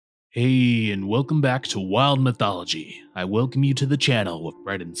Hey, and welcome back to Wild Mythology. I welcome you to the channel with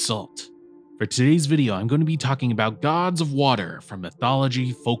bread and salt. For today's video, I'm going to be talking about gods of water from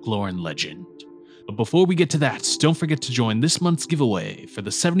mythology, folklore, and legend. But before we get to that, don't forget to join this month's giveaway for the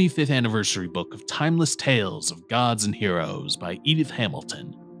 75th anniversary book of Timeless Tales of Gods and Heroes by Edith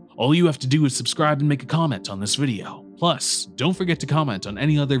Hamilton. All you have to do is subscribe and make a comment on this video. Plus, don't forget to comment on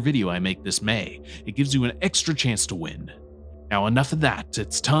any other video I make this May. It gives you an extra chance to win. Now enough of that,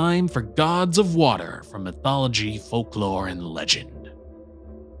 it's time for Gods of Water from mythology, folklore, and legend.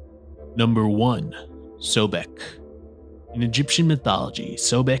 Number 1. Sobek. In Egyptian mythology,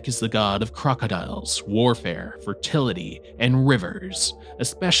 Sobek is the god of crocodiles, warfare, fertility, and rivers,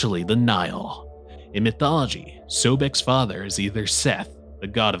 especially the Nile. In mythology, Sobek's father is either Seth, the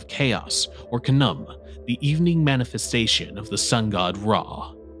god of chaos, or Khnum, the evening manifestation of the sun god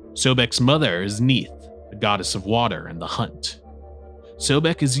Ra. Sobek's mother is Neith, the goddess of water and the hunt.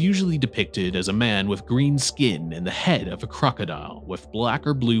 Sobek is usually depicted as a man with green skin and the head of a crocodile with black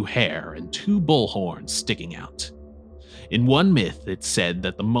or blue hair and 2 bull horns sticking out. In one myth, it's said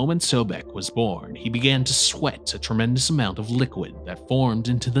that the moment Sobek was born, he began to sweat a tremendous amount of liquid that formed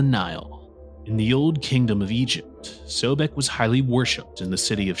into the Nile. In the Old Kingdom of Egypt, Sobek was highly worshipped in the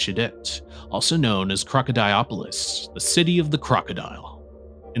city of Shedet, also known as Crocodiopolis, the city of the crocodile.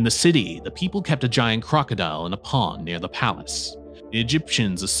 In the city, the people kept a giant crocodile in a pond near the palace. The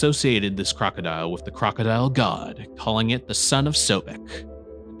Egyptians associated this crocodile with the Crocodile God, calling it the son of Sobek.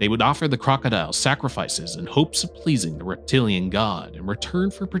 They would offer the crocodile sacrifices in hopes of pleasing the reptilian god in return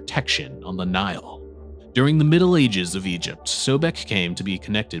for protection on the Nile. During the Middle Ages of Egypt, Sobek came to be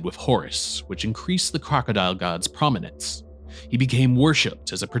connected with Horus, which increased the crocodile god's prominence. He became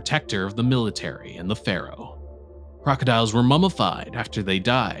worshipped as a protector of the military and the pharaoh. Crocodiles were mummified after they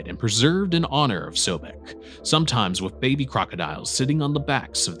died and preserved in honor of Sobek, sometimes with baby crocodiles sitting on the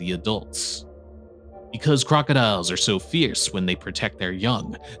backs of the adults. Because crocodiles are so fierce when they protect their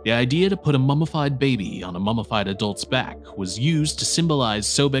young, the idea to put a mummified baby on a mummified adult's back was used to symbolize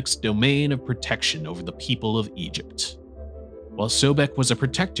Sobek's domain of protection over the people of Egypt. While Sobek was a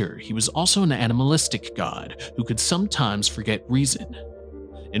protector, he was also an animalistic god who could sometimes forget reason.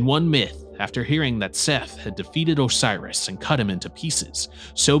 In one myth, after hearing that Seth had defeated Osiris and cut him into pieces,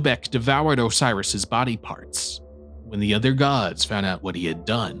 Sobek devoured Osiris's body parts. When the other gods found out what he had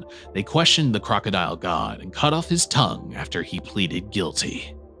done, they questioned the crocodile god and cut off his tongue after he pleaded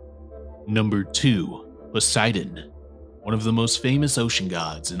guilty. Number 2. Poseidon. One of the most famous ocean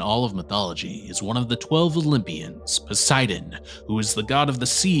gods in all of mythology is one of the 12 Olympians, Poseidon, who is the god of the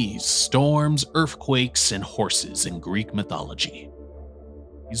seas, storms, earthquakes, and horses in Greek mythology.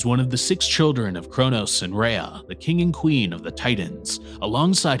 He's one of the 6 children of Kronos and Rhea, the king and queen of the Titans,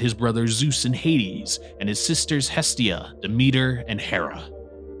 alongside his brothers Zeus and Hades, and his sisters Hestia, Demeter, and Hera.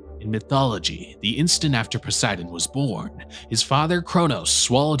 In mythology, the instant after Poseidon was born, his father Kronos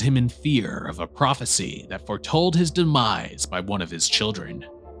swallowed him in fear of a prophecy that foretold his demise by one of his children.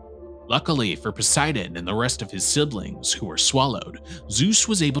 Luckily for Poseidon and the rest of his siblings who were swallowed, Zeus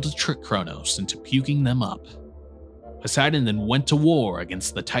was able to trick Kronos into puking them up. Poseidon then went to war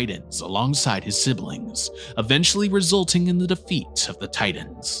against the Titans alongside his siblings, eventually resulting in the defeat of the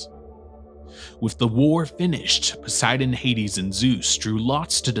Titans. With the war finished, Poseidon, Hades, and Zeus drew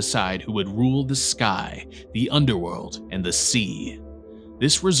lots to decide who would rule the sky, the underworld, and the sea.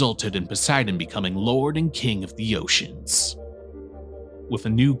 This resulted in Poseidon becoming Lord and King of the oceans. With a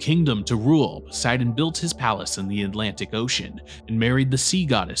new kingdom to rule, Poseidon built his palace in the Atlantic Ocean and married the sea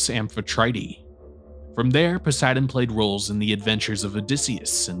goddess Amphitrite. From there, Poseidon played roles in the adventures of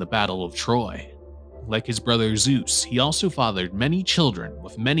Odysseus and the Battle of Troy. Like his brother Zeus, he also fathered many children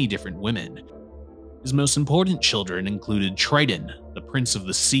with many different women. His most important children included Triton, the prince of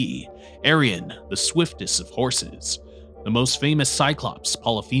the sea, Arion, the swiftest of horses, the most famous Cyclops,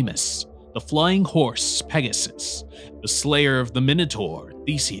 Polyphemus, the flying horse, Pegasus, the slayer of the Minotaur,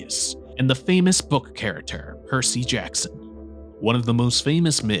 Theseus, and the famous book character, Percy Jackson. One of the most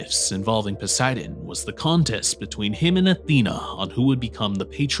famous myths involving Poseidon was the contest between him and Athena on who would become the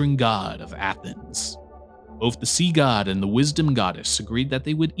patron god of Athens. Both the sea god and the wisdom goddess agreed that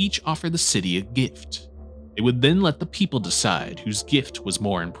they would each offer the city a gift. They would then let the people decide whose gift was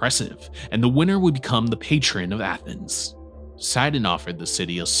more impressive, and the winner would become the patron of Athens. Poseidon offered the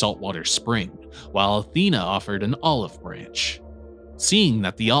city a saltwater spring, while Athena offered an olive branch. Seeing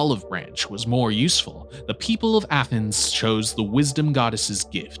that the olive branch was more useful, the people of Athens chose the wisdom goddess's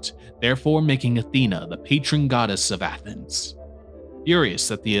gift, therefore making Athena the patron goddess of Athens. Furious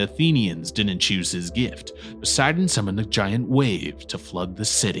that the Athenians didn't choose his gift, Poseidon summoned a giant wave to flood the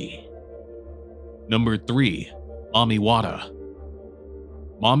city. Number 3. Mami Wata.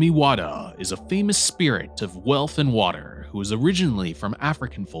 Mami Wata is a famous spirit of wealth and water who is originally from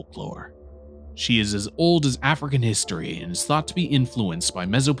African folklore. She is as old as African history and is thought to be influenced by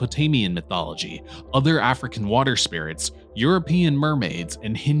Mesopotamian mythology, other African water spirits, European mermaids,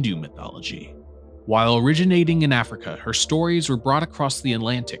 and Hindu mythology. While originating in Africa, her stories were brought across the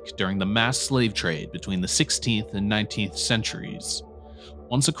Atlantic during the mass slave trade between the 16th and 19th centuries.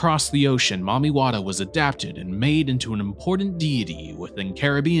 Once across the ocean, Mami Wata was adapted and made into an important deity within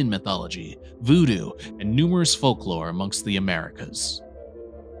Caribbean mythology, voodoo, and numerous folklore amongst the Americas.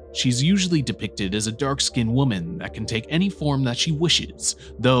 She's usually depicted as a dark-skinned woman that can take any form that she wishes,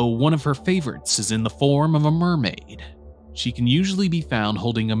 though one of her favorites is in the form of a mermaid. She can usually be found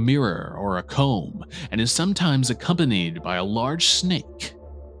holding a mirror or a comb, and is sometimes accompanied by a large snake.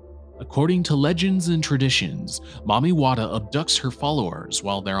 According to legends and traditions, Mami Wata abducts her followers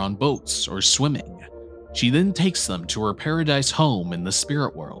while they're on boats or swimming. She then takes them to her paradise home in the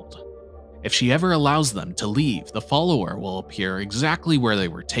spirit world. If she ever allows them to leave, the follower will appear exactly where they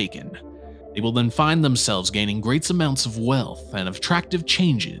were taken. They will then find themselves gaining great amounts of wealth and attractive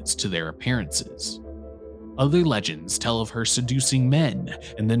changes to their appearances. Other legends tell of her seducing men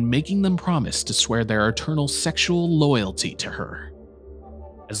and then making them promise to swear their eternal sexual loyalty to her.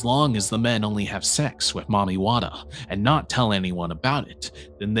 As long as the men only have sex with Mami Wata and not tell anyone about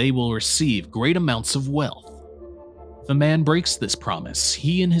it, then they will receive great amounts of wealth. If a man breaks this promise,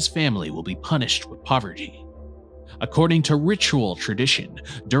 he and his family will be punished with poverty. According to ritual tradition,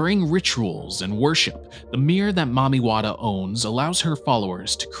 during rituals and worship, the mirror that Mami Wata owns allows her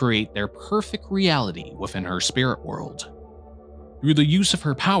followers to create their perfect reality within her spirit world. Through the use of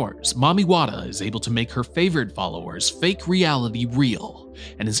her powers, Mami Wata is able to make her favorite followers' fake reality real,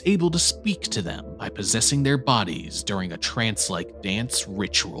 and is able to speak to them by possessing their bodies during a trance-like dance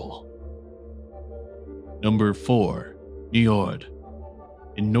ritual. Number 4. Njord.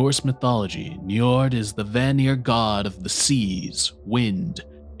 In Norse mythology, Njord is the Vanir god of the seas, wind,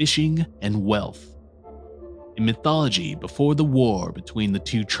 fishing, and wealth. In mythology, before the war between the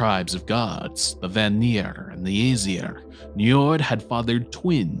two tribes of gods, the Vanir and the Aesir, Njord had fathered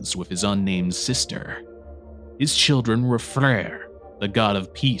twins with his unnamed sister. His children were Freyr, the god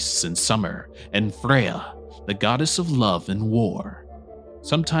of peace and summer, and Freya, the goddess of love and war.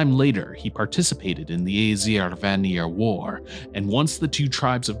 Sometime later, he participated in the Aesir-Vanir War, and once the two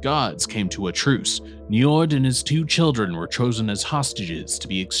tribes of gods came to a truce, Njord and his two children were chosen as hostages to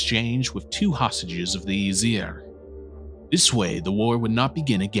be exchanged with two hostages of the Aesir. This way, the war would not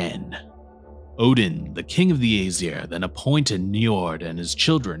begin again. Odin, the king of the Aesir, then appointed Njord and his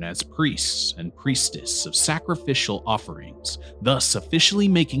children as priests and priestess of sacrificial offerings, thus officially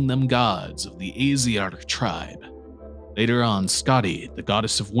making them gods of the Aesir tribe. Later on, Skadi, the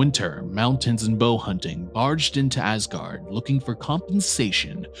goddess of winter, mountains, and bow hunting, barged into Asgard looking for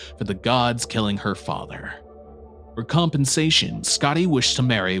compensation for the gods killing her father. For compensation, Skadi wished to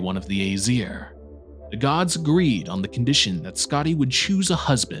marry one of the Aesir. The gods agreed on the condition that Skadi would choose a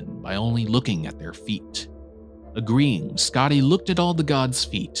husband by only looking at their feet. Agreeing, Skadi looked at all the gods'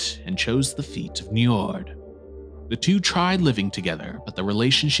 feet and chose the feet of Njord. The two tried living together, but the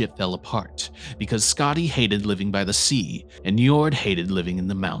relationship fell apart because Skadi hated living by the sea and Njord hated living in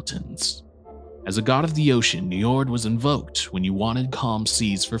the mountains. As a god of the ocean, Njord was invoked when you wanted calm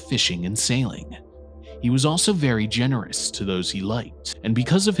seas for fishing and sailing. He was also very generous to those he liked, and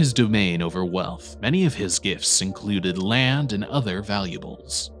because of his domain over wealth, many of his gifts included land and other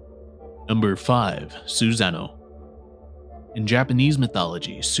valuables. Number 5. Susanoo. In Japanese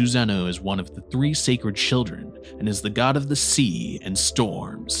mythology, Susanoo is one of the 3 sacred children and is the god of the sea and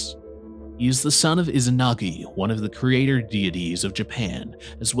storms. He is the son of Izanagi, one of the creator deities of Japan,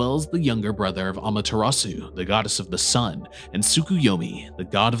 as well as the younger brother of Amaterasu, the goddess of the sun, and Tsukuyomi, the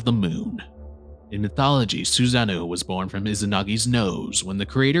god of the moon. In mythology, Susanoo was born from Izanagi's nose when the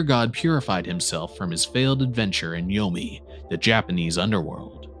creator god purified himself from his failed adventure in Yomi, the Japanese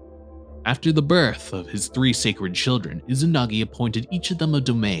underworld. After the birth of his 3 sacred children, Izanagi appointed each of them a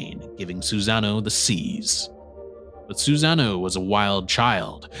domain, giving Susanoo the seas. But Susanoo was a wild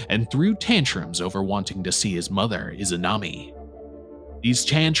child and threw tantrums over wanting to see his mother, Izanami. These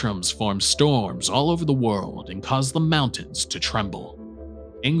tantrums formed storms all over the world and caused the mountains to tremble.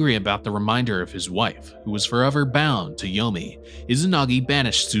 Angry about the reminder of his wife, who was forever bound to Yomi, Izanagi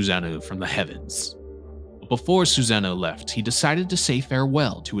banished Susanoo from the heavens. Before Susanoo left, he decided to say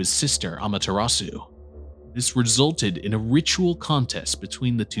farewell to his sister Amaterasu. This resulted in a ritual contest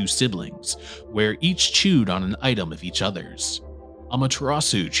between the 2 siblings, where each chewed on an item of each other's.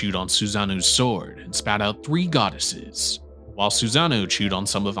 Amaterasu chewed on Susanoo's sword and spat out 3 goddesses, while Susanoo chewed on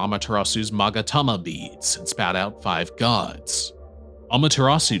some of Amaterasu's Magatama beads and spat out 5 gods.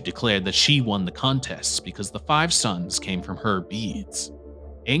 Amaterasu declared that she won the contest because the 5 sons came from her beads.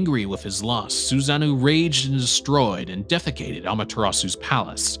 Angry with his loss, Susanoo raged and destroyed and defecated Amaterasu's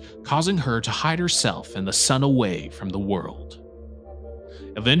palace, causing her to hide herself and the sun away from the world.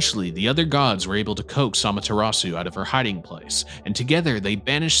 Eventually, the other gods were able to coax Amaterasu out of her hiding place, and together they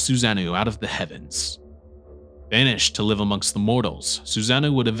banished Susanoo out of the heavens. Banished to live amongst the mortals,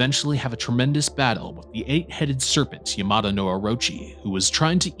 Susanoo would eventually have a tremendous battle with the 8-headed serpent Yamada no Orochi, who was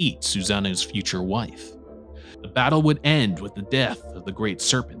trying to eat Susanoo's future wife. The battle would end with the death of the great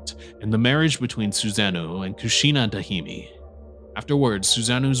serpent and the marriage between Susanoo and Kushina Dahime. Afterwards,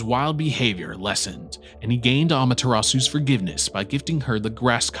 Susanoo's wild behavior lessened, and he gained Amaterasu's forgiveness by gifting her the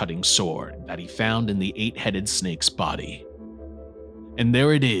grass-cutting sword that he found in the 8-headed snake's body. And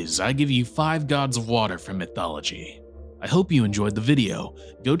there it is, I give you 5 gods of water from mythology. I hope you enjoyed the video.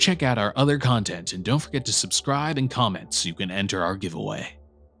 Go check out our other content and don't forget to subscribe and comment so you can enter our giveaway.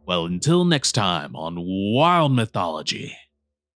 Well, until next time on Wild Mythology.